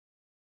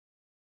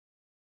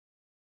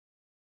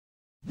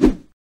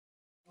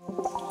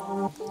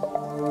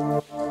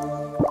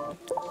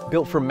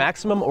Built for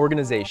maximum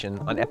organization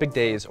on epic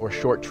days or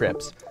short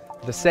trips,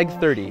 the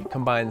SEG30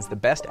 combines the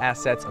best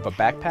assets of a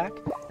backpack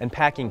and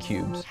packing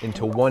cubes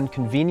into one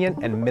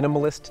convenient and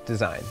minimalist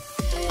design.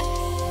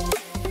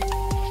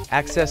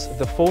 Access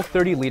the full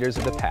 30 liters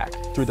of the pack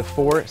through the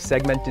 4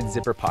 segmented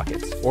zipper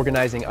pockets,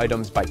 organizing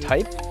items by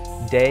type,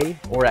 day,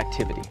 or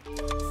activity.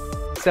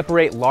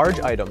 Separate large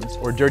items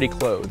or dirty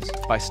clothes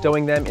by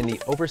stowing them in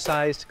the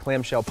oversized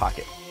clamshell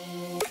pocket.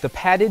 The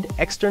padded,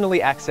 externally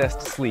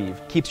accessed sleeve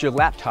keeps your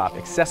laptop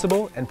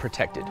accessible and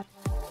protected.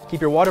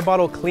 Keep your water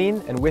bottle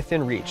clean and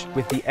within reach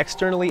with the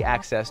externally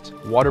accessed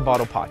water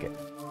bottle pocket.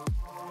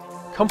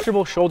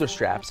 Comfortable shoulder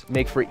straps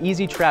make for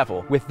easy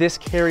travel with this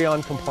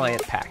carry-on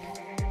compliant pack.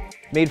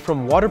 Made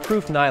from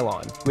waterproof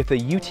nylon with a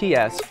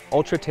UTS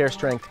Ultra Tear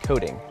Strength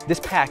coating, this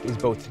pack is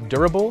both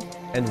durable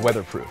and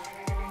weatherproof.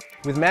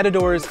 With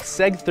Matador's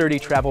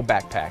SEG30 travel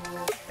backpack,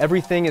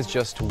 everything is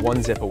just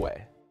one zip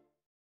away.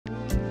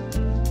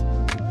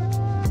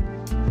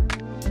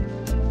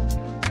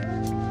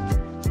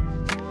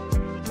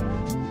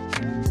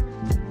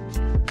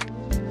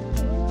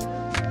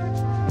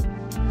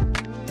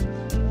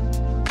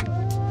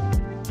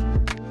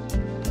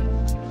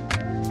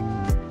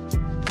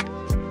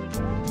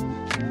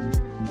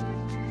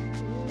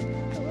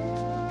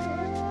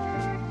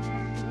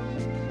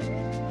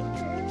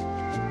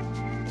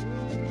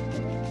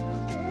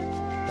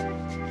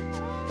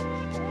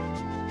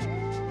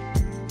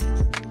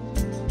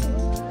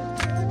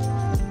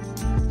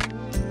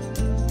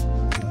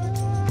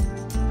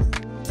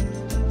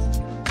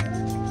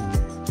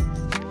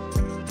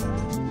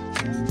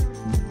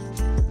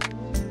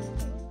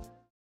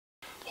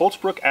 Hults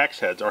Bruk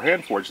axe heads are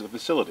hand-forged at the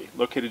facility,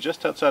 located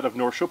just outside of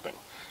Norrköping,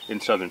 in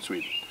southern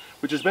Sweden,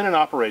 which has been in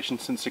operation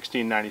since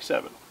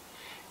 1697.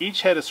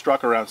 Each head is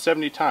struck around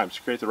 70 times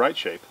to create the right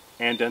shape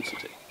and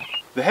density.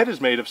 The head is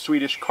made of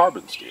Swedish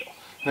carbon steel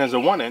and has a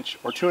 1 inch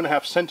or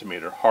 2.5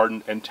 centimeter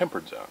hardened and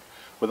tempered zone,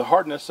 with a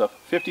hardness of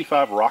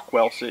 55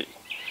 Rockwell C,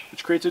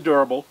 which creates a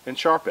durable and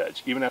sharp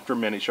edge even after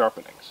many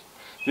sharpenings.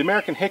 The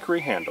American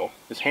hickory handle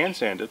is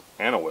hand-sanded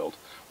and oiled,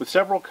 with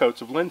several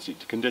coats of linseed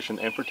to condition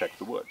and protect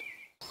the wood.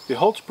 The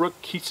Hults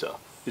Bruk Kisa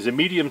is a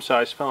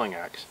medium-sized felling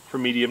axe for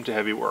medium to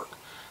heavy work.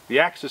 The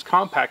axe is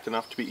compact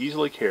enough to be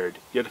easily carried,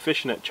 yet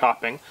efficient at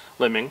chopping,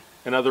 limbing,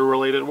 and other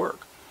related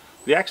work.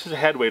 The axe has a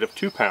head weight of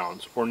 2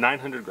 pounds, or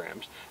 900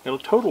 grams, and a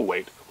total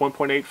weight of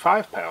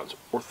 1.85 pounds,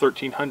 or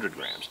 1,300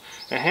 grams,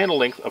 and a handle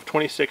length of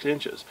 26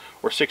 inches,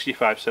 or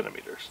 65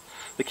 centimeters.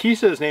 The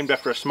Kisa is named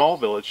after a small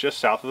village just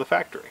south of the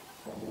factory.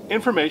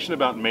 Information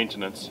about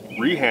maintenance,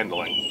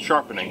 rehandling,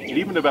 sharpening, and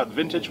even about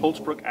vintage Hults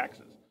Bruk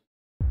axes.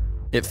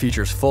 It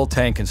features full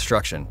tank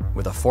construction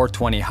with a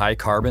 420 high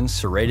carbon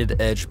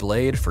serrated edge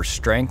blade for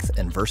strength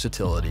and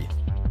versatility.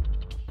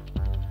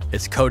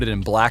 It's coated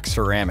in black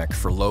ceramic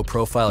for low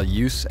profile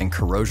use and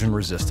corrosion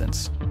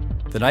resistance.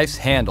 The knife's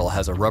handle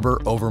has a rubber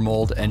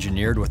overmold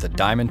engineered with a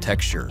diamond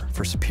texture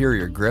for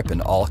superior grip in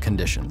all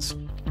conditions.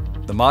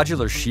 The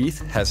modular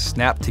sheath has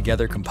snapped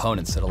together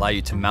components that allow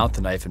you to mount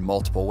the knife in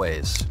multiple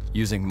ways,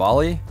 using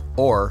MOLLE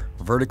or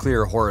vertically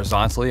or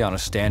horizontally on a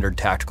standard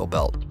tactical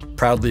belt.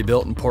 Proudly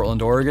built in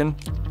Portland, Oregon,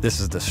 this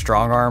is the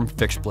StrongArm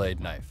fixed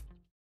blade knife.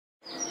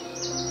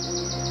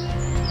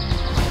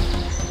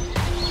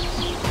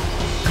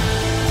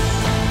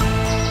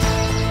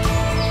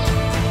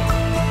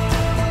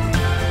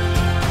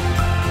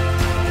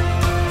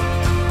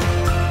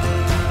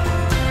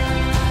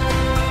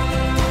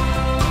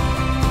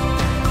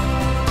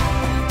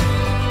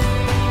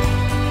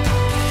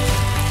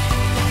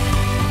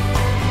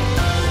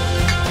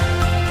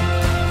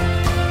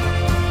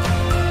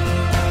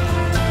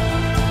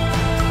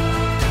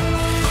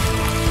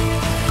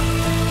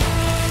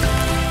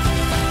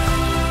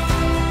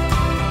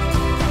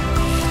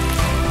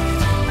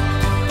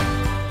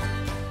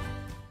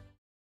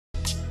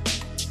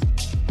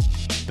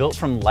 Built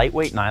from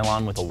lightweight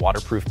nylon with a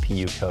waterproof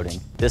PU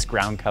coating, this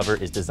ground cover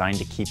is designed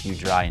to keep you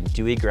dry in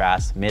dewy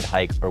grass,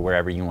 mid-hike, or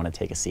wherever you want to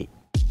take a seat.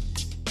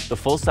 The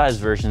full-size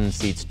version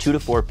seats 2 to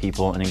 4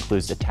 people and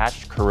includes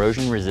attached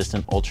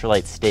corrosion-resistant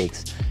ultralight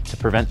stakes to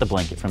prevent the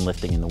blanket from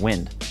lifting in the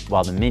wind,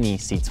 while the Mini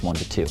seats 1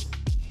 to 2.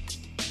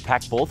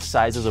 Pack both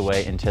sizes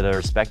away into their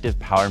respective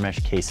power mesh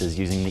cases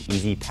using the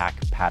Easy Pack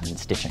pattern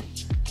stitching.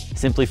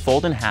 Simply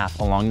fold in half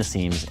along the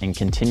seams and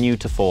continue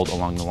to fold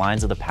along the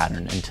lines of the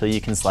pattern until you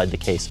can slide the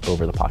case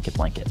over the pocket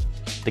blanket.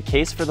 The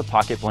case for the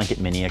Pocket Blanket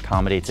Mini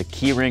accommodates a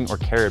key ring or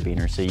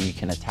carabiner so you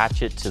can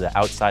attach it to the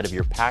outside of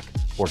your pack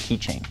or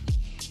keychain.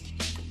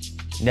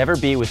 Never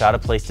be without a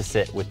place to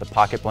sit with the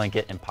Pocket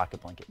Blanket and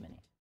Pocket Blanket Mini.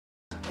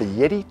 The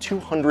Yeti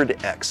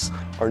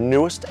 200X, our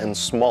newest and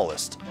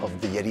smallest of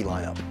the Yeti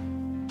lineup.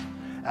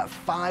 At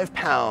 5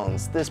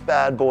 pounds, this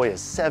bad boy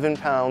is 7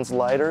 pounds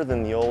lighter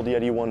than the old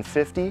Yeti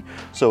 150,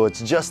 so it's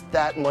just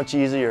that much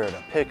easier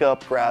to pick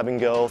up, grab and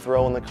go,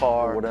 throw in the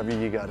car, whatever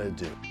you gotta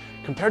do.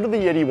 Compared to the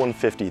Yeti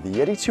 150, the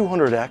Yeti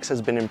 200X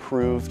has been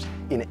improved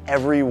in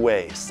every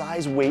way,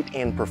 size, weight,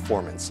 and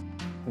performance.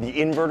 The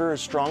inverter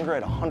is stronger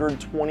at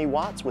 120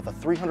 watts with a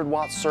 300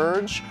 watt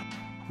surge.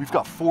 We've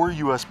got 4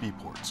 USB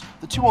ports.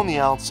 The 2 on the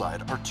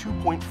outside are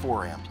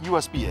 2.4 amp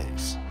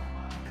USB-A's.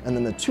 And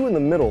then the 2 in the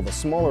middle, the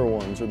smaller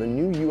ones, are the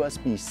new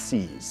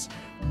USB-C's.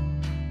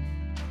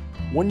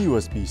 One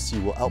USB-C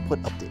will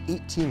output up to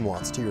 18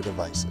 watts to your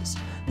devices.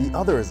 The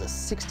other is a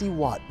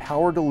 60-watt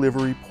power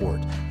delivery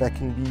port that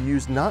can be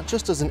used not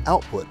just as an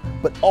output,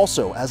 but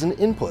also as an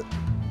input.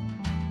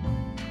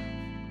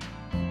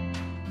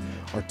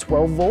 Our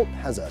 12-volt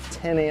has a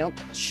 10-amp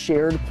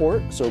shared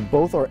port, so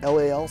both our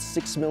LAL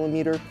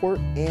 6mm port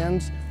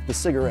and the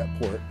cigarette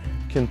port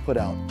can put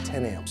out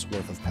 10 amps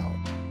worth of power.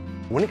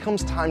 When it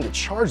comes time to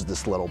charge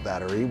this little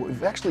battery, what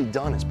we've actually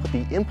done is put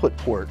the input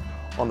port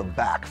on the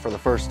back for the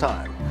first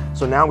time.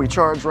 So now we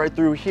charge right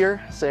through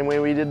here, same way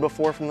we did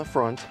before from the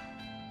front.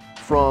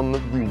 From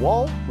the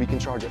wall, we can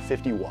charge at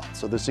 50 watts.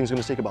 So this thing's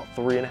gonna take about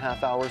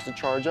 3.5 hours to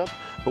charge up,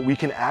 but we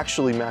can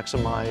actually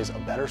maximize a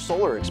better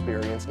solar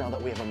experience now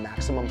that we have a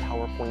maximum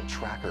power point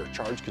tracker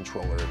charge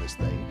controller in this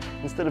thing,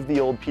 instead of the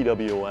old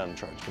PWM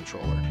charge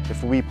controller.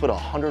 If we put a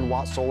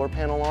 100-watt solar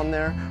panel on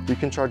there, we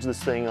can charge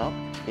this thing up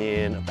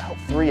in about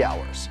 3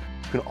 hours.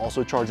 You can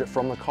also charge it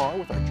from the car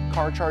with our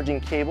car charging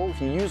cable. If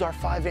you use our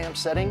 5-amp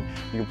setting,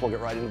 you can plug it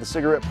right into the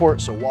cigarette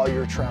port, so while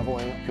you're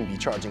traveling, you can be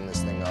charging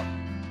this thing up.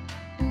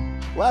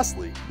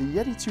 Lastly, the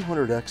Yeti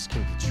 200X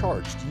can be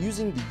charged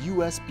using the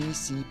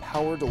USB-C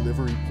power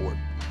delivery port.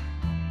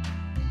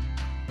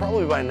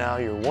 Probably by now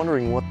you're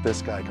wondering what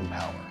this guy can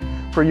power.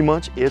 Pretty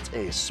much it's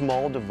a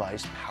small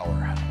device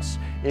powerhouse.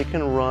 It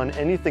can run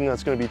anything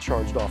that's going to be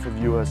charged off of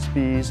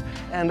USBs,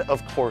 and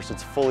of course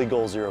it's fully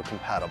Goal Zero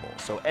compatible.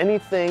 So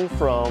anything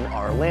from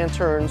our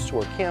lanterns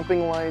to our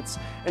camping lights,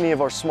 any of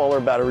our smaller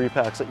battery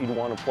packs that you'd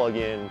want to plug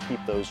in,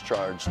 keep those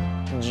charged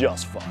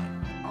just fine.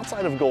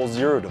 Outside of Goal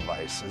Zero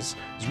devices,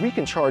 is we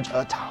can charge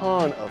a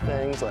ton of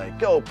things like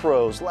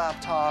GoPros,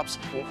 laptops,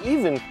 and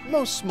even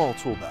most small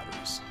tool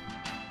batteries.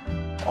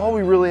 All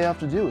we really have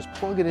to do is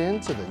plug it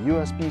into the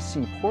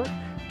USB-C port.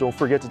 Don't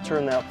forget to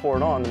turn that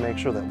port on to make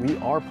sure that we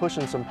are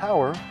pushing some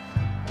power,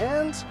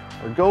 and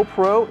our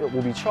GoPro, it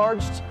will be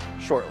charged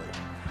shortly.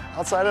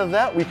 Outside of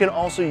that, we can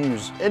also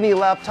use any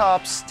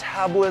laptops,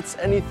 tablets,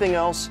 anything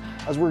else,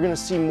 as we're gonna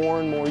see more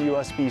and more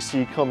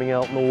USB-C coming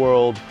out in the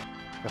world.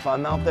 If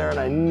I'm out there and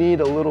I need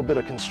a little bit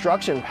of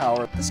construction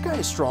power, this guy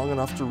is strong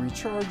enough to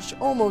recharge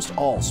almost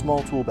all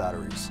small tool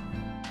batteries.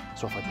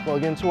 So if I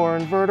plug into our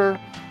inverter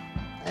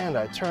and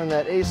I turn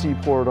that AC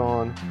port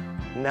on,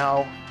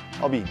 now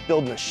I'll be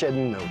building a shed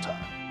in no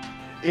time.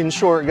 In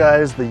short,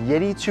 guys, the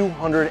Yeti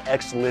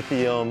 200X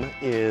Lithium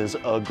is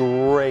a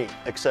great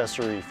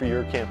accessory for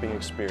your camping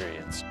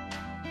experience.